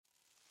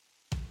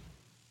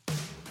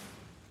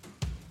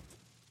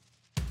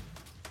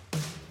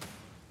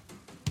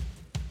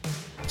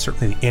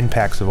certainly the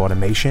impacts of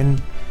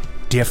automation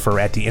differ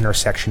at the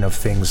intersection of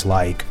things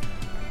like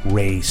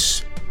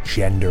race,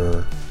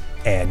 gender,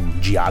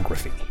 and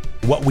geography.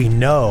 What we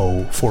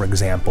know, for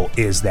example,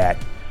 is that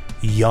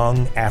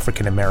young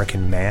African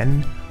American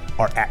men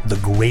are at the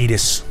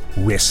greatest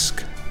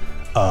risk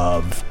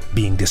of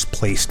being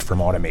displaced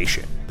from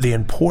automation. The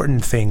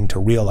important thing to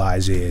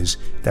realize is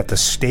that the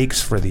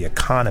stakes for the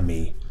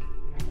economy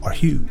are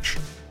huge.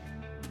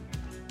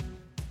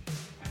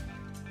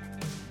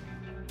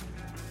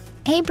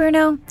 Hey,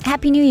 Bruno.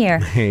 Happy New Year.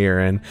 Hey,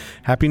 Erin.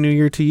 Happy New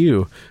Year to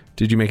you.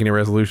 Did you make any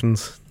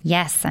resolutions?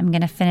 Yes, I'm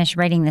going to finish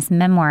writing this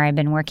memoir I've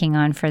been working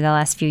on for the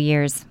last few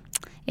years.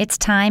 It's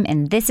time,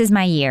 and this is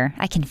my year.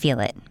 I can feel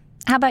it.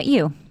 How about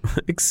you?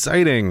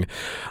 Exciting.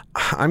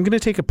 I'm going to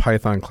take a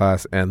Python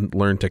class and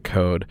learn to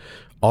code.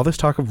 All this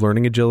talk of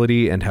learning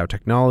agility and how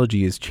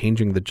technology is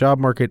changing the job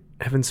market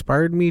have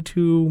inspired me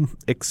to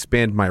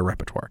expand my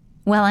repertoire.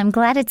 Well, I'm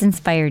glad it's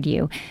inspired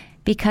you,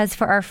 because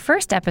for our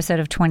first episode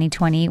of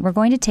 2020, we're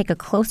going to take a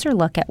closer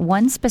look at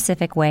one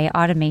specific way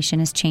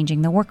automation is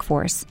changing the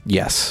workforce.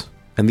 Yes.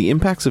 And the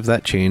impacts of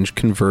that change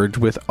converge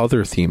with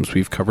other themes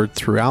we've covered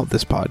throughout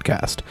this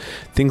podcast.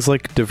 Things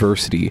like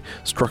diversity,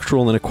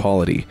 structural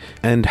inequality,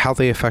 and how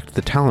they affect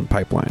the talent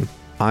pipeline.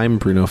 I'm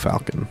Bruno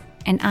Falcon.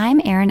 And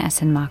I'm Erin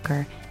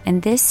Essenmacher,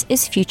 and this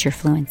is Future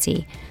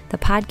Fluency, the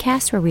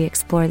podcast where we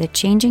explore the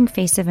changing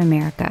face of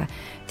America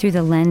through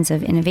the lens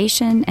of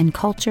innovation and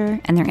culture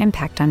and their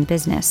impact on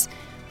business,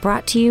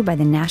 brought to you by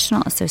the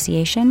National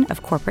Association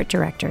of Corporate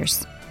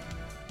Directors.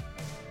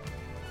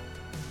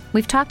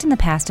 We've talked in the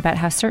past about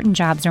how certain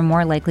jobs are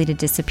more likely to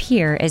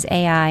disappear as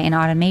AI and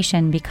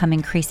automation become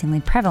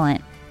increasingly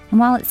prevalent. And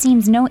while it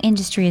seems no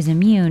industry is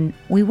immune,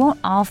 we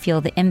won't all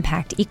feel the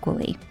impact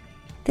equally.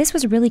 This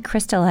was really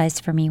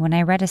crystallized for me when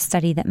I read a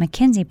study that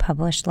McKinsey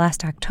published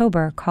last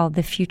October called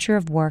The Future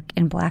of Work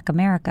in Black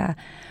America,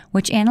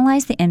 which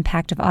analyzed the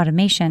impact of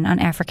automation on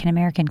African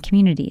American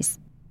communities.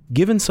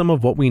 Given some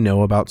of what we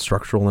know about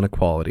structural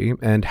inequality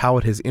and how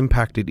it has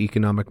impacted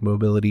economic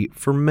mobility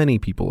for many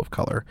people of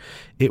color,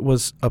 it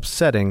was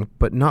upsetting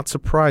but not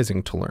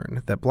surprising to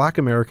learn that Black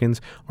Americans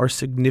are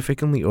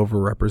significantly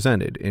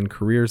overrepresented in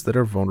careers that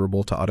are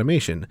vulnerable to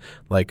automation,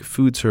 like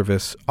food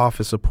service,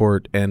 office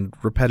support, and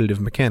repetitive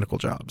mechanical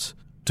jobs.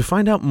 To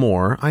find out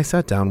more, I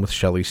sat down with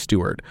Shelley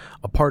Stewart,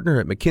 a partner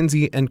at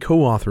McKinsey and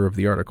co-author of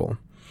the article.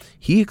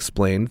 He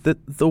explained that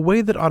the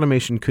way that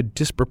automation could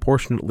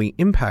disproportionately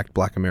impact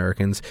Black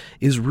Americans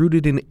is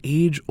rooted in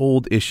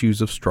age-old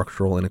issues of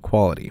structural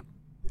inequality.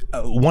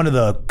 One of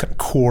the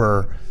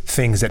core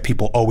things that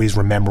people always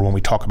remember when we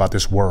talk about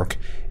this work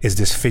is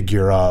this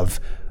figure of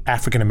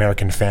African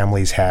American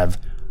families have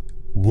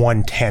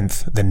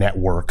 1/10 the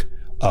network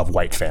of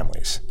white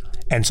families.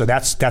 And so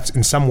that's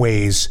in some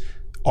ways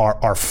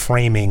our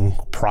framing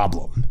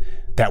problem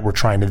that we're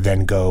trying to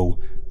then go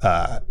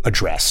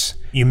address.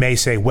 You may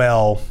say,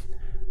 well,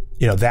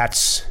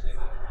 that's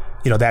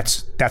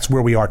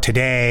where we are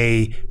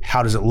today.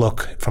 How does it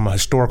look from a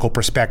historical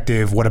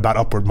perspective? What about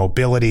upward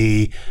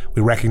mobility?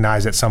 We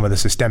recognize that some of the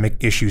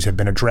systemic issues have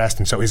been addressed,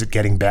 and so is it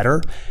getting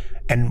better?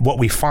 And what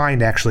we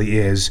find actually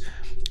is,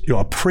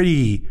 a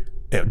pretty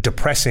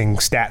depressing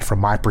stat from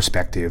my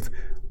perspective,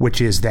 which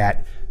is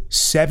that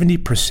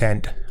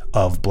 70%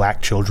 of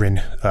Black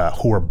children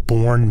who are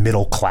born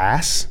middle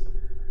class,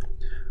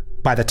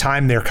 by the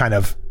time they're kind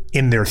of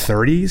in their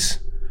 30s,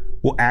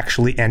 will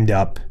actually end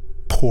up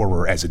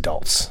poorer as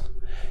adults.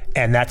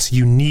 And that's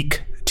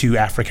unique to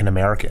African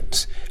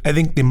Americans. I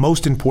think the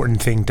most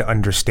important thing to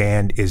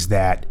understand is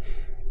that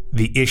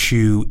the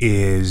issue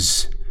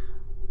is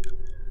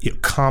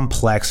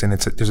complex, and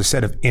there's a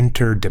set of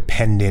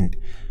interdependent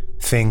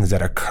things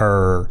that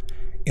occur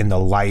in the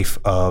life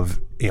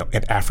of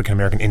an African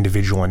American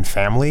individual and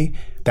family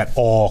that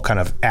all kind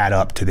of add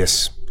up to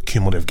this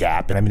cumulative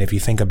gap. And I mean, if you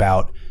think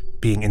about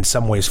being in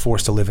some ways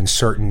forced to live in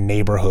certain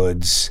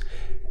neighborhoods,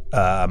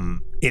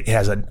 it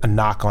has a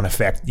knock-on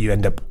effect. You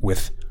end up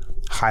with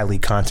highly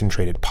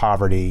concentrated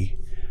poverty,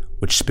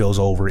 which spills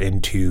over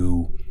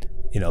into,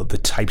 the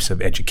types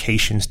of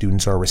education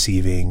students are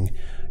receiving.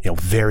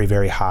 Very,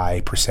 very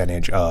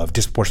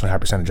disproportionately high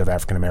percentage of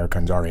African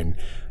Americans are in,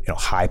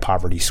 high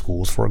poverty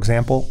schools, for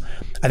example.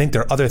 I think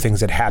there are other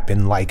things that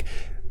happen, like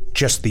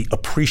just the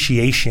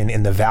appreciation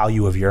in the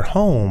value of your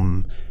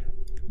home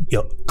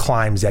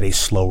climbs at a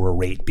slower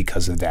rate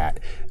because of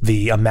that.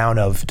 The amount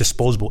of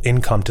disposable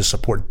income to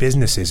support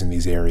businesses in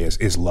these areas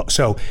is low.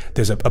 So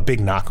there's a big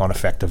knock-on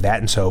effect of that.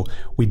 And so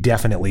we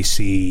definitely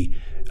see,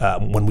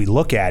 when we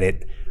look at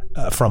it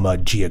from a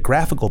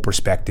geographical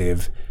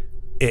perspective,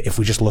 if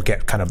we just look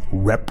at kind of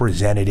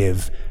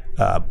representative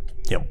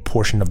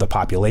portion of the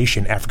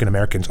population, African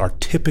Americans are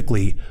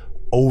typically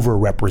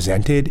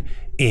overrepresented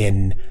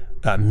in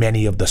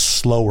many of the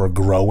slower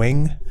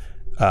growing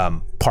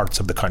parts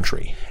of the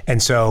country.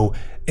 And so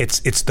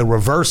it's the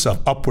reverse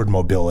of upward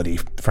mobility,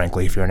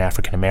 frankly. If you're an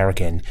African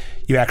American,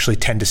 you actually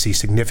tend to see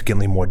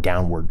significantly more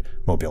downward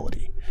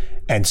mobility.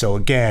 And so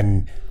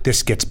again,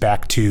 this gets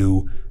back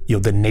to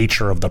the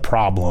nature of the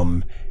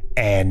problem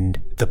and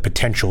the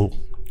potential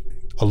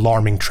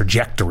alarming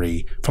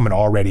trajectory from an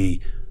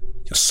already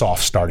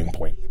soft starting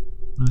point.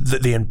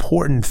 The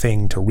important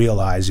thing to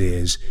realize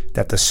is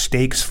that the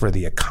stakes for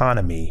the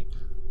economy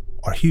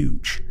are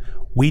huge.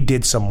 We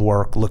did some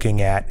work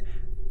looking at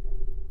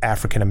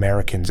African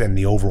Americans and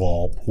the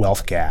overall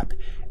wealth gap,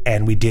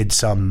 and we did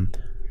some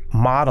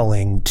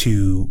modeling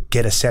to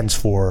get a sense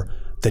for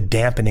the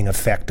dampening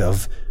effect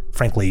of,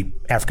 frankly,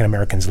 African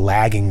Americans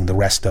lagging the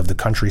rest of the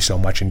country so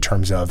much in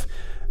terms of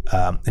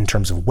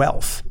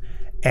wealth.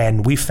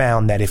 And we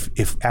found that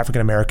if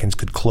African Americans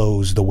could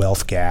close the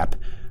wealth gap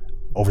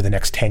over the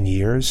next 10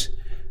 years,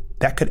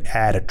 that could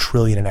add $1.5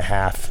 trillion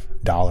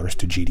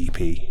to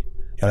GDP.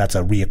 That's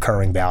a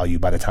reoccurring value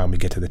by the time we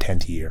get to the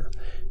 10th year.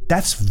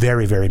 That's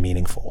very, very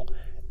meaningful.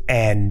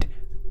 And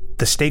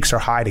the stakes are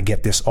high to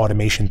get this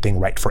automation thing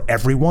right for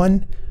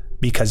everyone,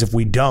 because if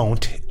we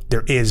don't,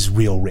 there is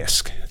real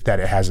risk that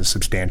it has a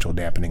substantial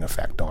dampening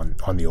effect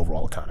on the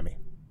overall economy.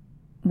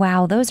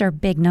 Wow, those are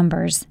big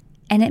numbers.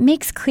 And it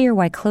makes clear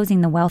why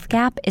closing the wealth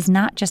gap is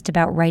not just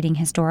about righting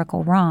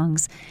historical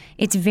wrongs.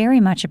 It's very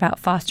much about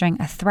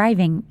fostering a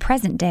thriving,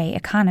 present-day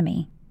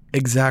economy.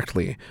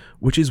 Exactly,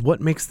 which is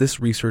what makes this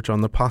research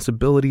on the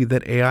possibility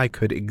that AI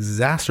could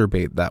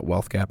exacerbate that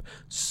wealth gap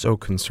so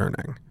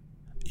concerning.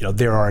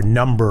 There are a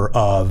number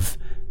of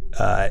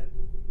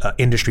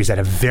industries that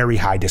have very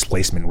high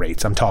displacement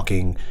rates. I'm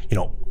talking,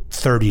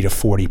 30 to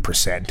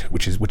 40%,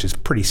 which is a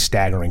pretty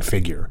staggering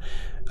figure.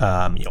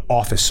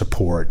 Office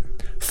support,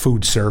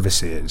 food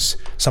services,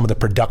 some of the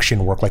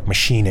production work like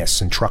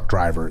machinists and truck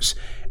drivers.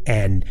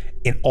 And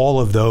in all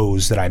of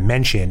those that I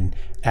mentioned,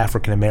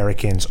 African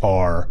Americans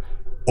are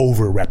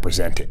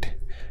overrepresented.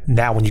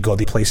 Now, when you go to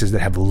the places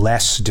that have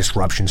less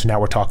disruptions, now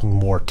we're talking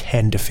more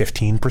 10 to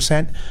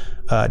 15%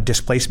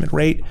 displacement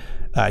rate.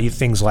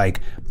 Things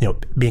like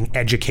being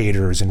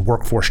educators and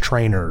workforce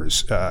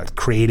trainers,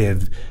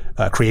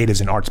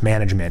 creatives in arts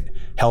management,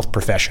 health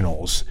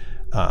professionals,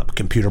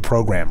 computer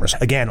programmers.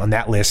 Again, on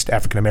that list,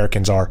 African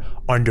Americans are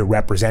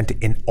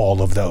underrepresented in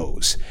all of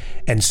those.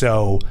 And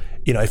so,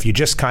 if you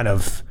just kind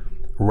of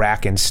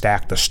rack and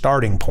stack the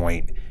starting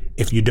point,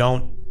 if you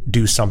don't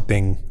do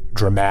something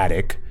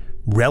dramatic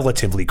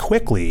relatively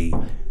quickly,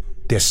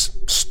 this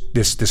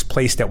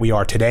place that we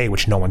are today,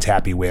 which no one's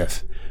happy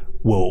with,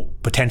 will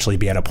potentially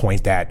be at a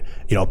point that,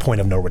 a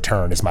point of no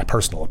return, is my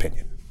personal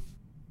opinion.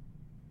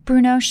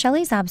 Bruno,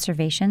 Shelley's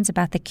observations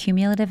about the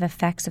cumulative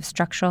effects of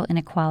structural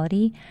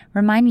inequality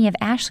remind me of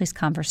Ashley's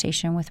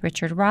conversation with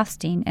Richard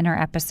Rothstein in our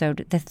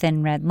episode, The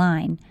Thin Red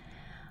Line.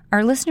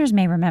 Our listeners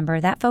may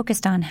remember that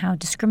focused on how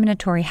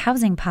discriminatory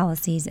housing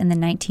policies in the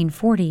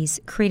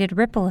 1940s created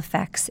ripple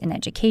effects in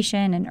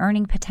education and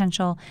earning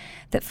potential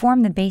that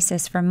form the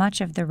basis for much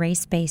of the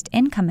race-based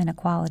income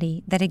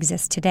inequality that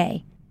exists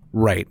today.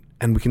 Right,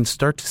 and we can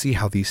start to see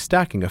how these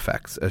stacking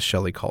effects, as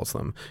Shelley calls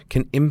them,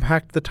 can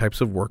impact the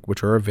types of work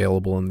which are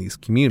available in these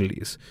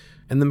communities.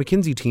 And the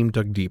McKinsey team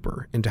dug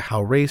deeper into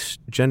how race,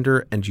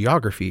 gender, and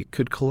geography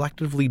could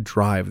collectively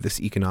drive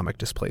this economic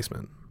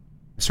displacement.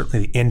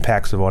 Certainly the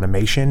impacts of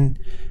automation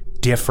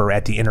differ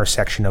at the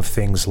intersection of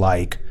things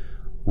like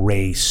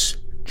race,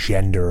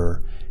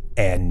 gender,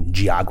 and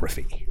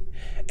geography.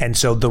 And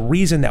so the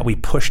reason that we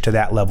push to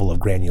that level of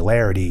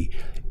granularity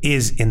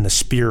is in the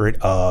spirit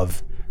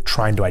of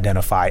trying to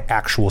identify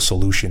actual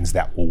solutions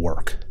that will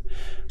work.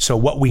 So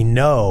what we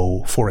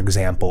know, for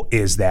example,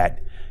 is that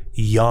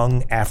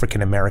young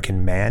African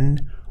American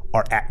men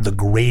are at the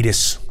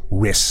greatest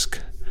risk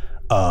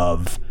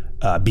of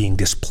being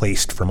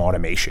displaced from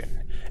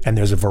automation. And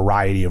there's a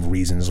variety of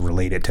reasons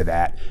related to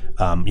that,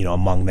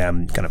 among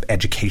them kind of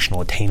educational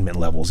attainment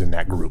levels in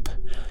that group.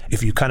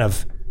 If you kind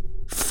of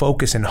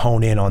focus and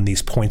hone in on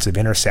these points of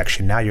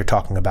intersection, now you're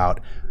talking about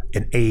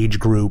an age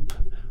group,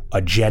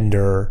 a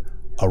gender,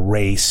 a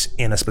race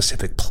in a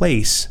specific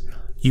place,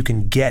 you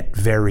can get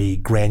very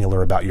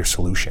granular about your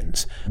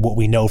solutions. What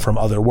we know from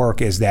other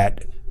work is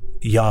that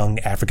young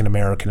African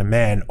American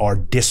men are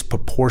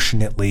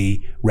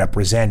disproportionately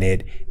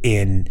represented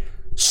in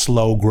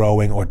slow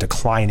growing or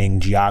declining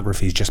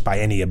geographies just by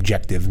any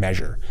objective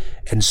measure.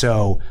 And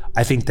so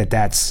I think that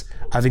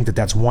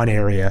that's one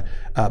area.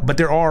 But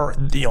there are,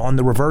 on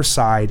the reverse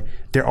side,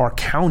 there are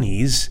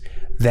counties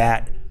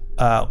that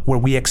where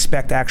we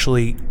expect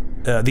actually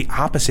the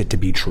opposite to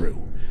be true,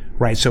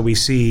 right? So we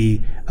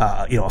see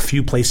a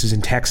few places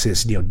in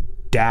Texas,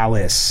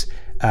 Dallas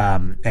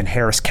and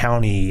Harris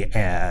County,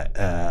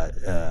 around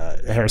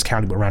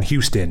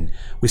Houston.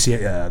 We see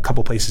a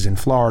couple places in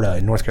Florida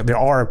and North Carolina.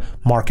 There are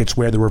markets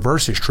where the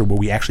reverse is true, where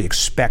we actually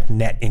expect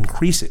net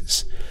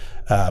increases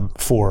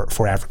for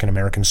African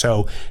Americans.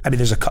 So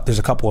there's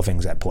a couple of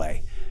things at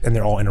play, and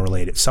they're all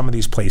interrelated. Some of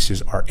these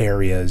places are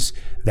areas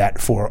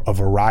that, for a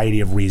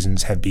variety of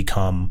reasons, have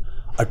become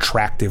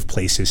attractive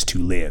places to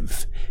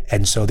live,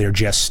 and so they're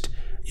just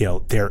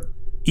they're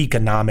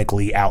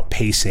economically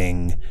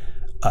outpacing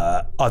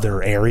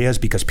other areas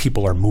because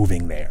people are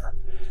moving there,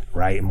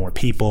 right? More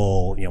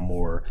people,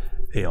 more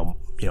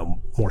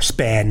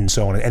spend and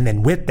so on. And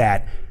then with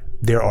that,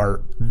 there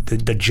are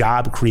the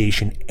job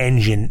creation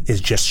engine is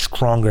just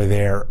stronger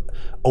there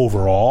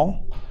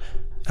overall.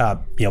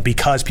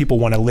 because people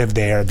want to live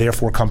there,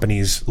 therefore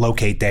companies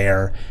locate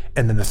there.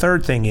 And then the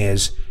third thing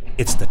is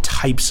it's the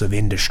types of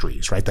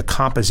industries, right? The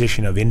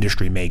composition of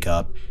industry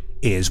makeup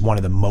is one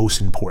of the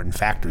most important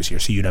factors here.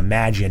 So you'd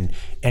imagine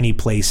any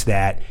place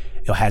that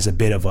has a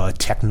bit of a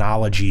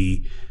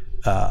technology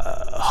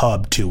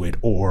hub to it,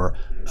 or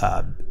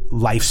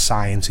life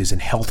sciences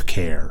and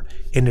healthcare,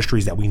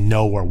 industries that we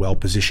know are well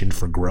positioned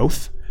for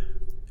growth.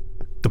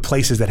 The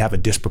places that have a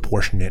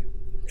disproportionate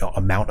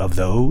amount of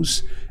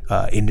those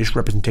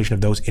representation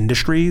of those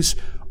industries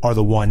are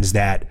the ones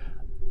that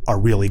are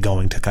really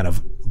going to kind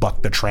of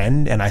buck the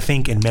trend. And I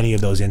think in many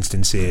of those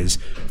instances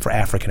for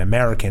African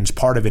Americans,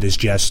 part of it is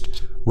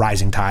just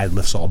rising tide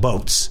lifts all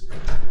boats,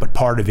 but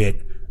part of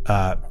it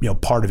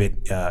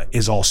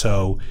is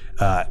also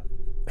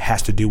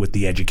has to do with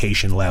the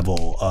education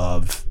level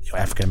of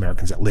African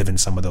Americans that live in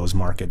some of those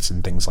markets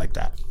and things like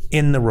that.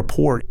 In the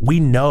report, we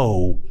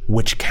know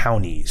which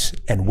counties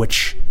and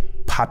which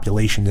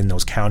populations in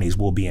those counties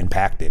will be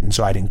impacted. And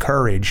so I'd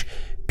encourage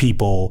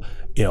people,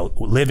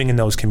 living in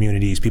those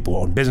communities, people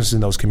who own businesses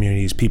in those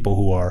communities, people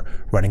who are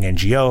running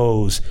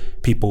NGOs,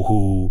 people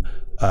who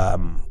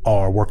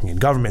are working in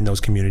government in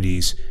those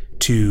communities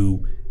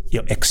to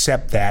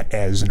accept that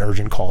as an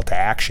urgent call to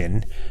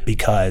action,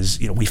 because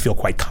we feel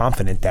quite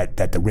confident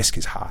that the risk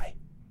is high.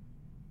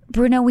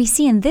 Bruno, we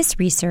see in this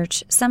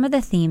research some of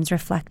the themes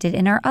reflected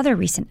in our other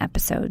recent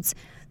episodes,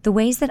 the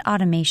ways that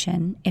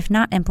automation, if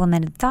not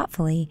implemented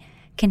thoughtfully,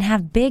 can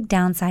have big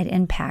downside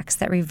impacts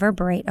that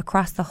reverberate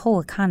across the whole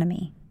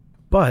economy.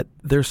 But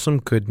there's some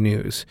good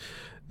news.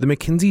 The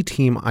McKinsey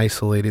team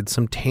isolated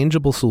some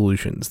tangible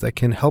solutions that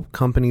can help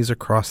companies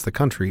across the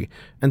country,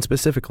 and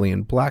specifically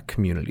in Black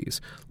communities,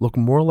 look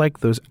more like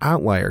those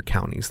outlier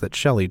counties that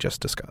Shelley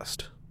just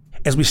discussed.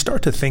 As we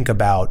start to think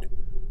about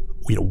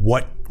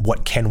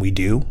what can we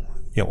do,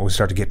 when we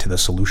start to get to the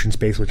solution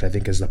space, which I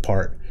think is the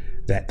part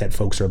that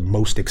folks are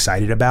most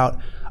excited about,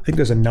 I think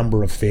there's a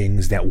number of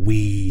things that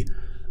we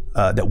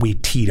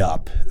teed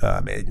up.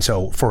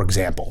 So, for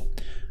example,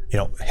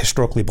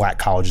 historically Black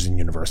colleges and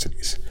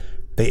universities,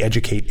 they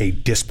educate a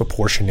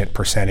disproportionate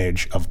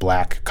percentage of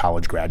Black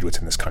college graduates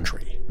in this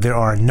country. There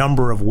are a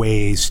number of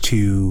ways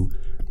to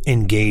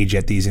engage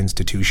at these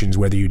institutions,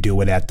 whether you do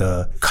it at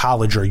the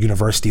college or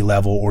university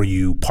level, or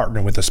you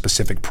partner with a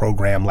specific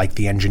program like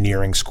the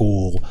engineering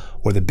school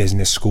or the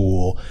business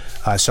school.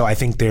 So I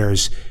think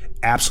there's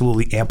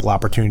absolutely ample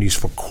opportunities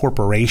for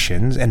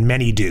corporations, and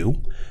many do,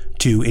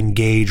 to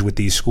engage with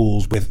these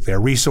schools with their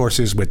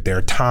resources, with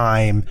their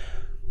time,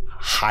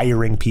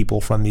 hiring people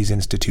from these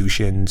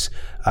institutions,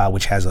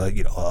 which has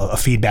a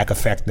feedback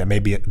effect that may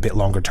be a bit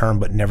longer term,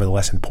 but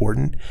nevertheless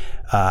important.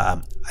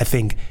 I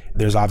think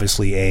there's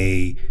obviously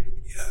a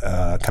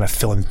kind of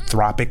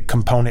philanthropic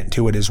component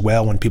to it as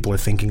well, when people are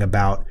thinking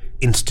about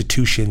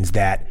institutions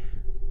that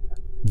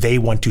they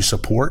want to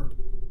support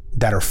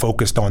that are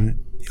focused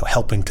on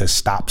helping to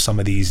stop some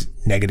of these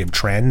negative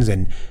trends,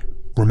 and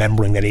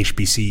remembering that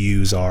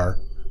HBCUs are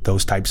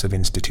those types of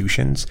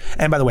institutions.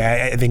 And by the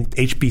way, I think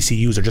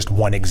HBCUs are just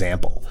one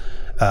example,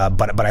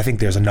 but I think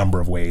there's a number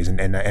of ways.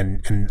 And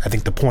I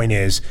think the point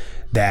is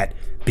that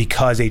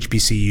because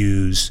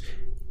HBCUs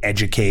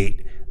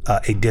educate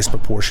a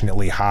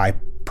disproportionately high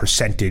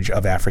percentage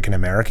of African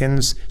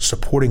Americans,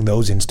 supporting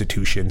those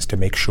institutions to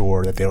make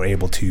sure that they're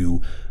able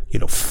to,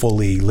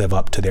 fully live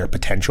up to their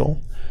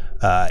potential,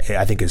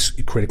 I think is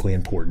critically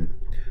important.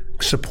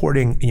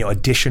 Supporting,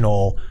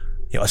 additional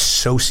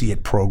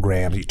associate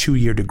programs,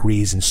 2-year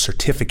degrees and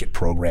certificate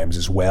programs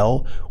as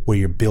well, where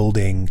you're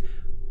building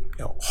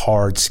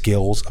hard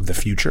skills of the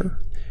future,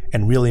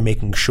 and really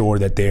making sure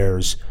that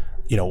there's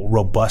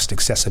robust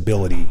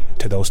accessibility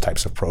to those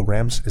types of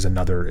programs is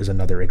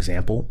another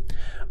example.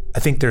 I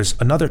think there's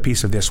another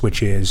piece of this,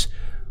 which is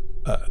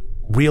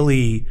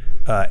really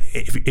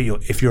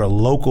if you're a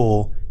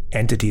local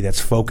entity that's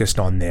focused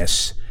on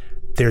this,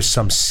 there's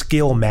some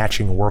skill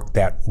matching work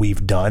that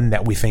we've done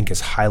that we think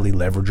is highly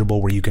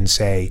leverageable, where you can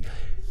say,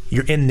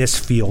 you're in this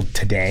field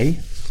today,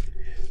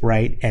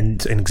 right?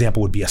 And an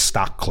example would be a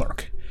stock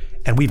clerk.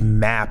 And we've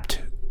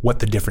mapped what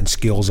the different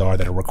skills are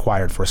that are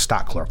required for a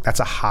stock clerk. That's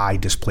a high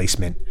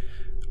displacement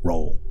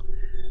role.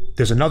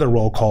 There's another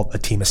role called a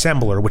team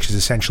assembler, which is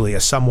essentially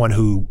someone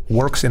who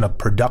works in a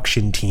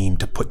production team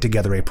to put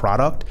together a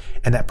product,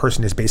 and that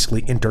person is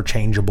basically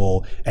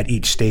interchangeable at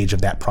each stage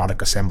of that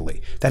product assembly.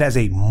 That has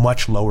a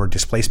much lower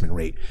displacement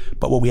rate.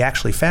 But what we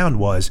actually found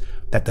was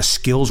that the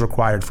skills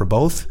required for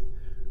both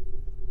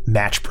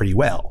match pretty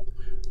well.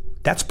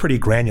 That's pretty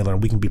granular,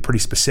 and we can be pretty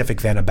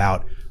specific then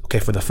about, okay,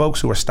 for the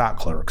folks who are stock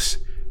clerks,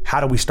 how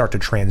do we start to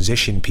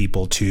transition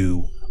people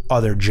to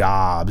other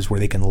jobs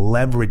where they can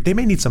leverage, they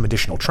may need some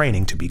additional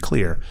training, to be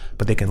clear,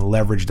 but they can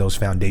leverage those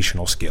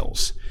foundational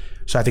skills.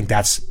 So I think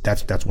that's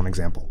one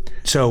example.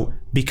 So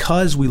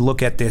because we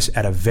look at this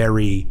at a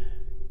very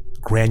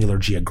granular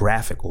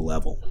geographical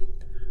level,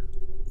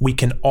 we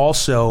can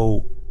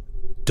also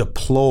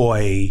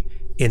deploy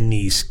in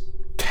these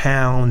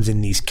towns, in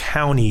these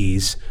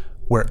counties,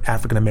 where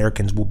African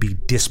Americans will be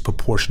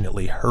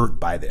disproportionately hurt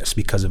by this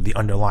because of the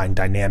underlying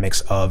dynamics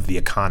of the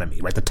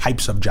economy, right? The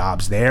types of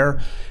jobs there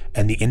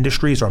and the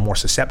industries are more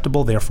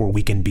susceptible. Therefore,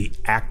 we can be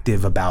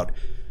active about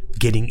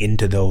getting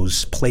into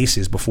those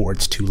places before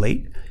it's too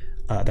late.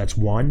 That's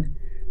one.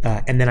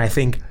 And then I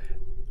think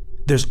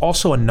there's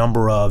also a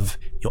number of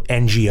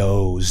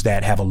NGOs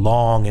that have a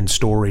long and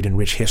storied and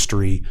rich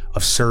history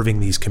of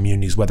serving these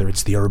communities, whether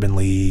it's the Urban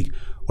League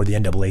or the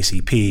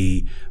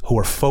NAACP, who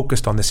are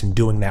focused on this and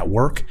doing that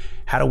work.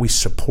 How do we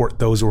support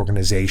those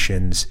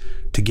organizations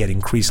to get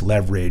increased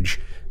leverage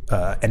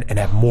and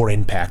have more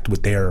impact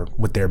with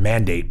their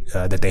mandate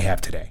that they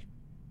have today?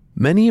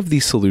 Many of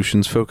these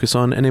solutions focus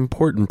on an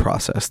important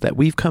process that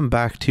we've come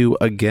back to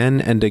again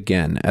and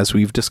again as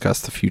we've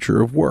discussed the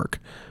future of work: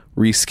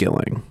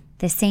 reskilling.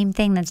 The same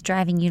thing that's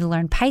driving you to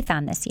learn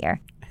Python this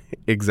year.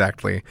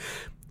 Exactly.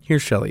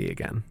 Here's Shelley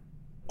again.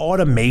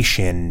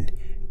 Automation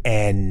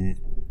and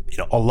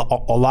a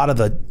lot of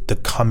the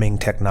coming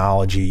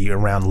technology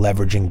around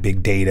leveraging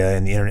big data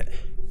and the internet,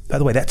 by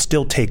the way, that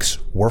still takes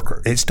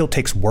workers. It still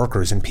takes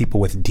workers and people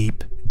with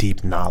deep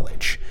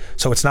knowledge.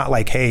 So it's not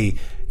like, hey,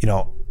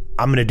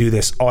 I'm going to do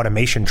this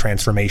automation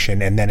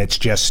transformation and then it's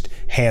just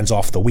hands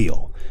off the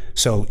wheel.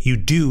 So you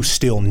do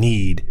still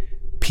need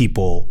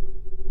people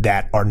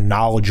that are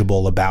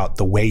knowledgeable about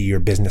the way your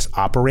business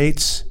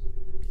operates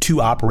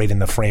to operate in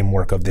the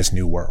framework of this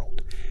new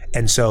world.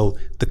 And so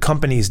the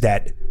companies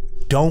that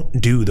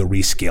don't do the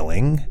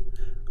reskilling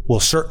will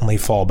certainly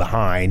fall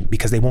behind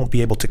because they won't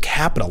be able to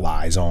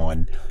capitalize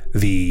on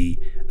the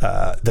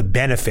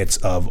benefits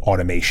of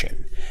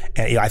automation.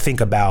 And I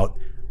think about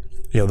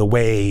the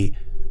way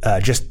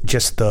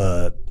just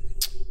the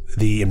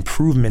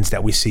improvements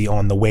that we see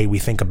on the way we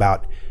think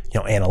about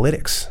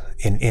analytics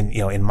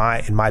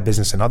in my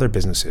business and other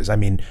businesses. I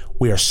mean,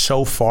 we are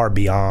so far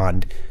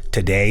beyond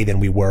today than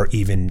we were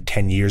even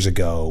 10 years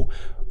ago,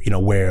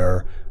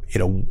 where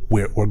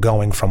we're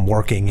going from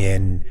working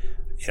in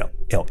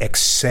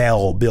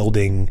Excel,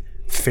 building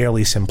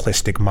fairly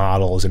simplistic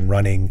models and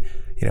running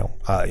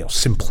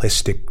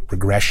simplistic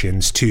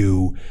regressions,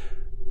 to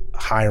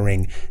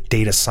hiring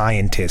data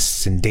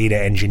scientists and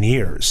data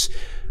engineers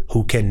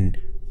who can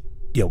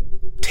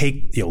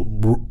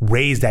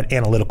raise that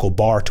analytical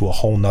bar to a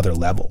whole nother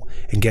level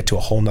and get to a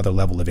whole nother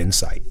level of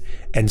insight.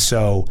 And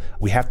so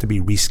we have to be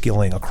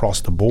reskilling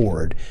across the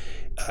board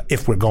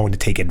if we're going to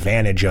take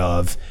advantage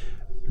of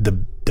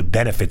the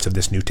benefits of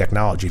this new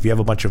technology. If you have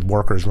a bunch of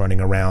workers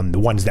running around, the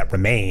ones that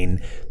remain,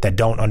 that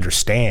don't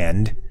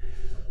understand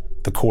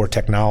the core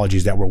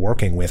technologies that we're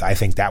working with, I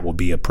think that will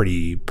be a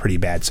pretty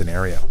bad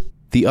scenario.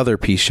 The other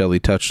piece Shelley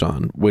touched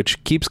on,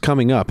 which keeps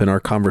coming up in our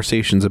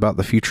conversations about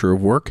the future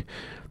of work,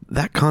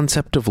 that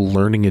concept of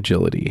learning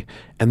agility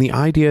and the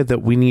idea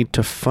that we need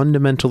to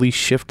fundamentally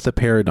shift the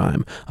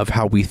paradigm of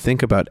how we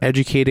think about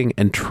educating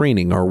and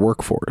training our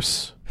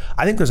workforce.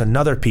 I think there's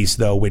another piece,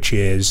 though, which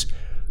is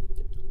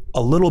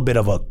a little bit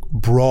of a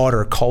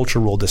broader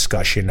cultural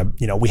discussion.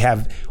 We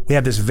have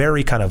this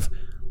very kind of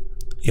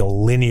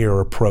linear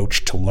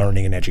approach to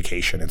learning and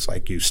education. It's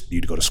like you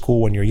go to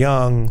school when you're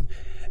young.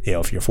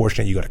 If you're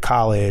fortunate, you go to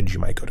college. You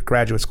might go to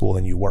graduate school,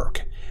 and you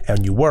work.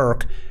 And you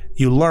work,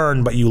 you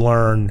learn, but you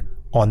learn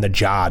on the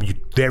job. You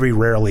very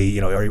rarely,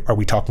 are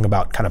we talking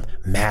about kind of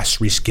mass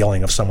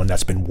reskilling of someone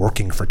that's been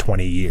working for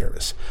 20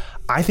 years?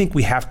 I think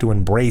we have to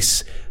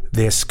embrace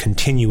this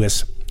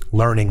continuous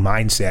learning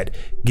mindset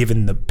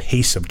given the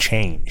pace of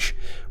change,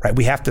 right?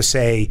 We have to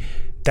say,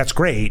 that's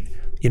great.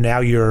 Now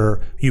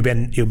you've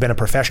been a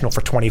professional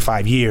for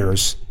 25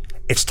 years.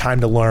 It's time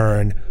to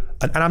learn.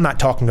 And I'm not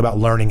talking about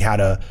learning how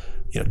to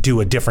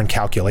do a different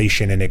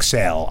calculation in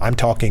Excel. I'm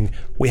talking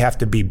we have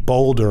to be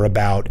bolder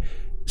about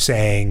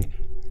saying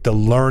the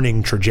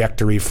learning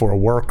trajectory for a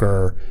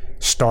worker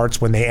starts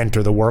when they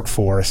enter the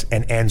workforce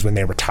and ends when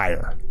they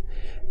retire,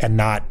 and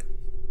not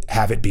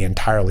have it be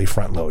entirely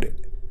front-loaded.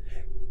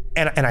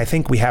 And I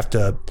think we have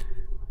to,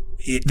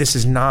 this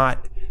is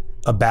not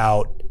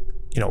about,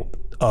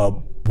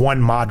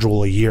 one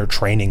module a year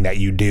training that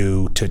you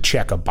do to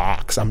check a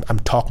box. I'm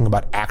talking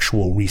about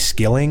actual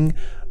reskilling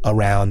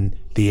around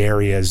the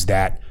areas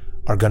that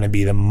are going to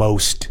be the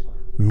most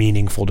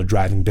meaningful to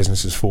driving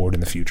businesses forward in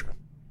the future.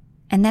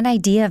 And that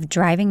idea of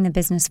driving the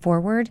business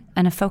forward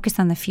and a focus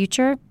on the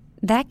future,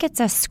 that gets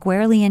us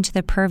squarely into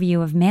the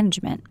purview of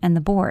management and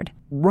the board.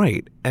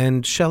 Right.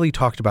 And Shelley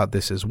talked about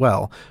this as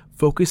well,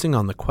 focusing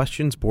on the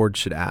questions boards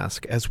should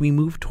ask as we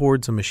move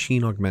towards a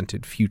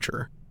machine-augmented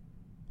future.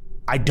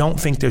 I don't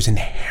think there's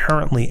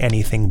inherently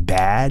anything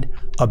bad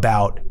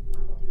about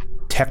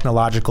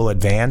technological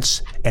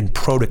advance and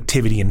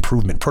productivity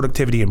improvement.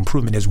 Productivity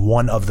improvement is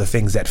one of the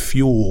things that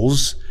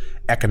fuels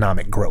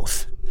economic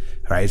growth.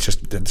 Right?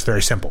 It's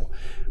very simple.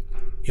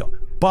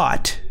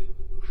 But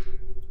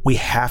we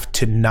have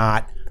to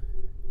not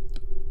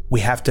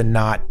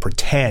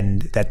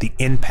pretend that the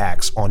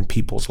impacts on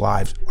people's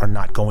lives are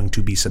not going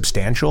to be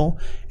substantial,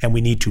 and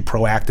we need to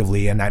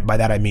proactively, and by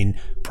that I mean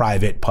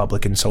private,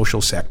 public, and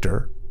social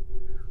sector,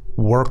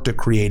 work to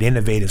create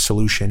innovative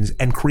solutions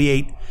and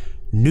create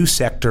new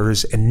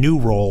sectors and new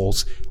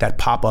roles that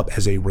pop up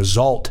as a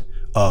result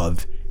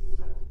of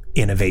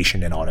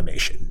innovation and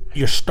automation.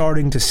 You're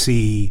starting to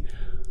see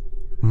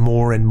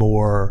more and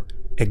more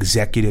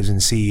executives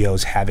and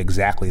CEOs have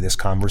exactly this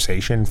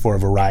conversation for a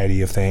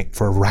variety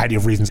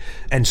of reasons.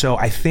 And so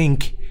I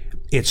think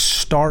it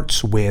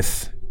starts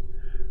with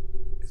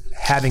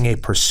having a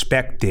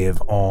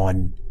perspective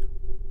on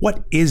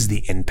what is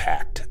the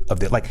impact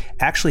of it, like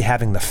actually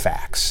having the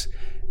facts,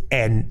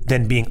 and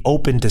then being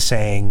open to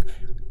saying,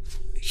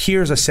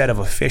 here's a set of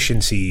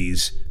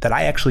efficiencies that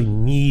I actually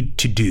need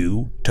to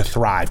do to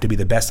thrive, to be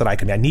the best that I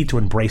can be. I need to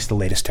embrace the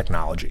latest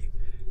technology.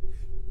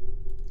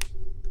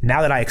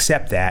 Now that I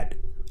accept that,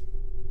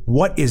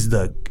 what is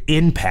the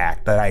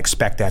impact that I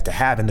expect that to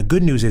have? And the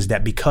good news is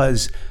that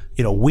because,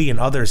 we and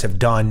others have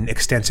done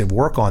extensive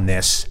work on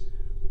this,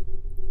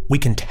 we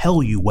can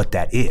tell you what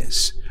that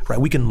is, right?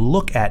 We can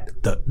look at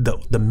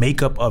the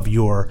makeup of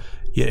your,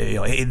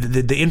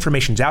 the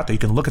information's out there. You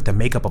can look at the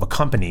makeup of a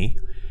company,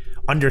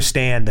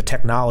 understand the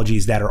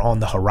technologies that are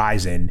on the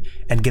horizon,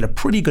 and get a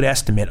pretty good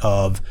estimate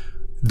of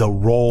the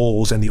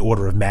roles and the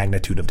order of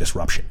magnitude of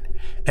disruption.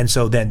 And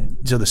so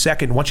the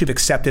second, once you've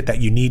accepted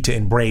that you need to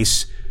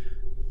embrace,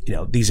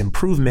 these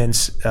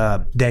improvements,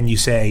 then you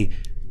say,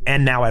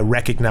 and now I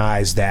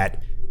recognize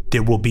that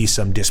there will be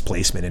some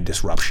displacement and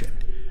disruption.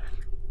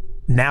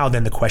 Now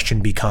then the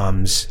question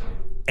becomes,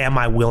 am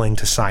I willing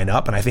to sign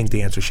up? And I think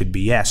the answer should be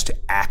yes, to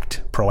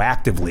act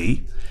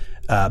proactively,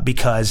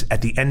 because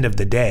at the end of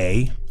the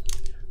day,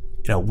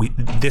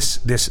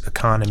 this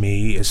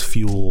economy is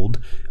fueled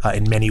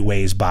in many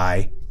ways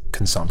by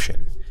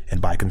consumption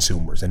and by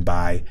consumers and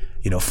by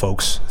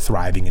folks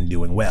thriving and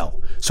doing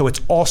well. So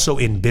it's also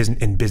in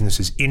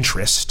business's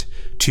interest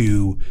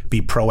to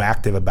be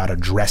proactive about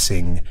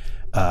addressing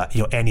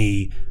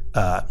any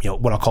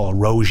what I'll call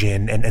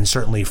erosion, and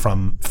certainly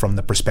from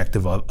the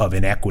perspective of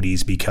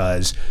inequities,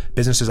 because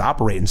businesses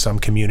operate in some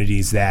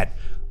communities that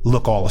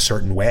look all a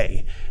certain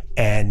way.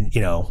 And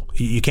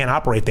you can't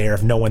operate there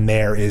if no one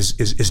there is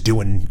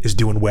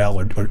doing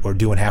well or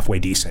doing halfway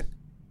decent.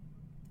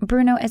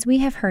 Bruno, as we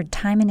have heard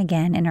time and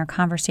again in our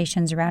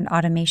conversations around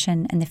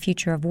automation and the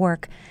future of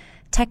work,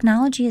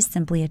 technology is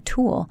simply a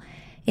tool.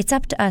 It's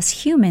up to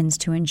us humans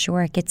to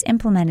ensure it gets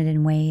implemented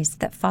in ways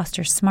that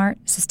foster smart,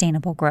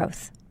 sustainable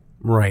growth.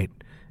 Right.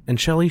 And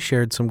Shelley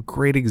shared some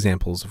great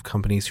examples of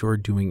companies who are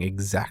doing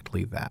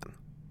exactly that.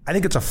 I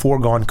think it's a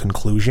foregone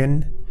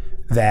conclusion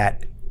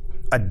that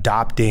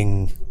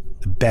adopting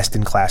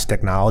best-in-class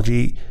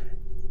technology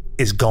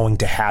is going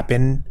to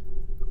happen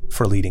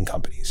for leading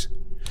companies.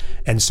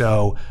 And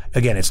so,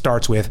 again, it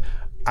starts with,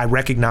 I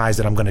recognize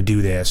that I'm going to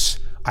do this.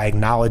 I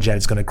acknowledge that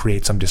it's going to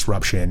create some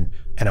disruption,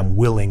 and I'm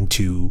willing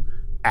to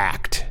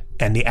act.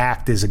 And the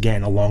act is,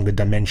 again, along the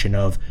dimension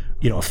of,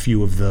 a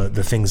few of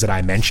the things that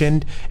I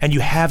mentioned. And you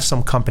have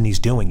some companies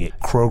doing it.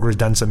 Kroger's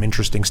done some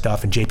interesting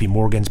stuff, and JP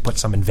Morgan's put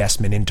some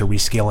investment into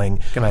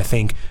reskilling. And I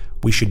think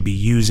we should be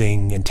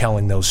using and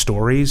telling those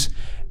stories.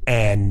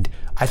 And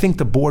I think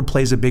the board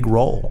plays a big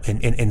role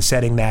in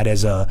setting that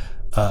as in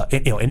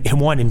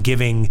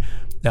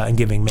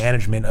giving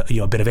management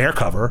a bit of air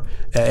cover,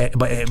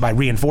 but by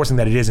reinforcing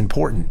that it is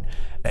important.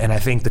 And I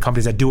think the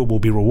companies that do it will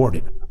be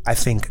rewarded. I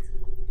think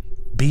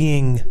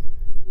being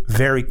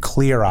very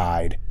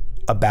clear-eyed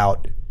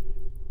about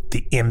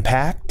the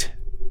impact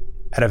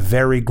at a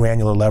very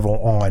granular level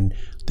on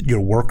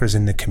your workers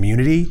in the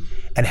community,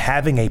 and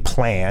having a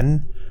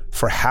plan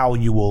for how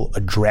you will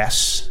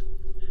address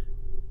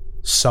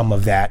some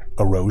of that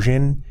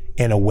erosion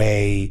in a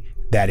way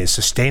that is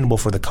sustainable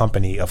for the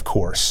company, of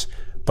course,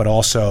 but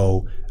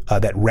also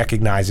that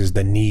recognizes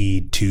the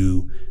need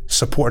to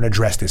support and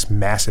address this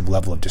massive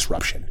level of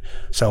disruption.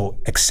 So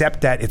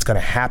accept that it's going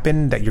to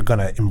happen, that you're going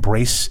to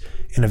embrace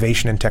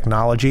innovation and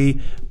technology,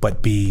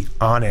 but be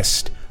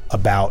honest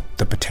about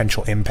the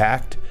potential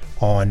impact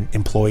on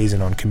employees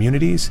and on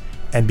communities,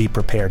 and be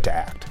prepared to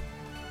act.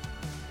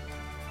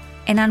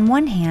 And on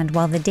one hand,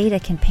 while the data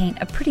can paint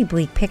a pretty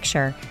bleak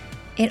picture,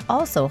 it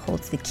also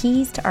holds the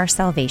keys to our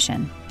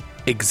salvation.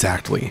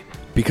 Exactly.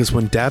 Because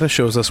when data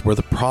shows us where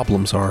the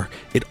problems are,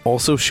 it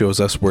also shows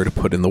us where to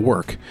put in the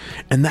work.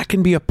 And that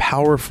can be a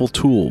powerful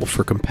tool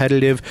for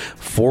competitive,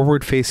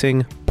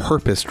 forward-facing,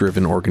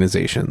 purpose-driven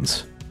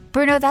organizations.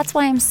 Bruno, that's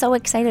why I'm so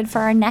excited for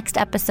our next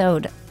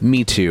episode.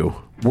 Me too.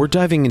 We're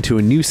diving into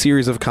a new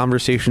series of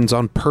conversations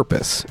on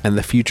purpose and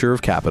the future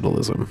of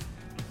capitalism.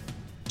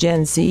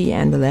 Gen Z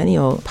and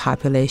millennial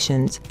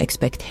populations'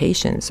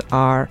 expectations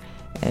are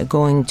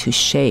going to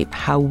shape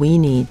how we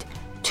need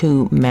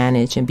to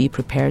manage and be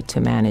prepared to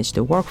manage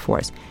the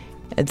workforce.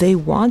 They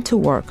want to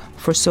work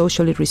for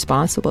socially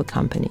responsible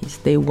companies.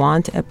 They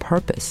want a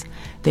purpose.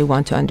 They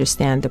want to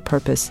understand the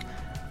purpose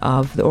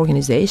of the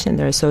organization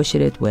they're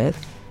associated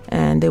with,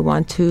 and they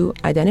want to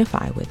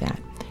identify with that.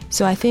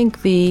 So I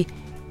think the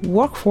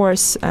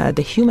workforce,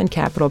 the human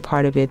capital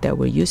part of it that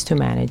we're used to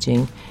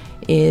managing,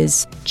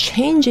 is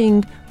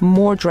changing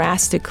more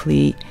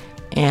drastically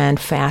and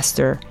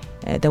faster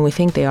than we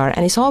think they are,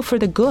 and it's all for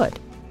the good.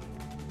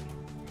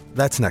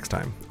 That's next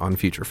time on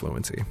Future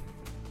Fluency.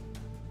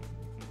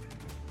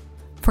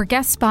 For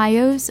guest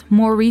bios,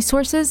 more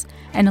resources,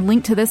 and a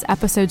link to this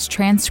episode's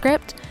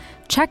transcript,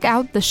 check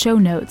out the show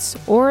notes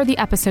or the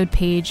episode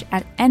page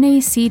at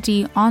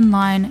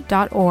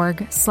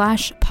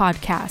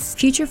nacdonline.org/podcast.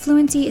 Future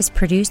Fluency is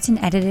produced and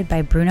edited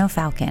by Bruno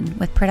Falcon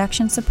with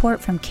production support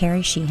from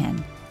Carrie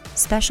Sheehan.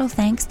 Special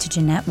thanks to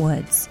Jeanette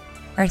Woods.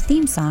 Our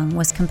theme song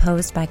was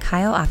composed by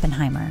Kyle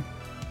Oppenheimer.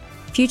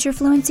 Future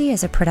Fluency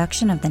is a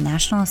production of the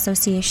National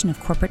Association of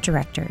Corporate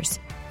Directors.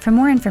 For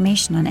more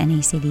information on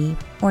NACD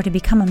or to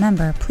become a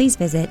member, please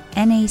visit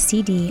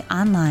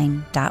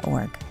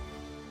nacdonline.org.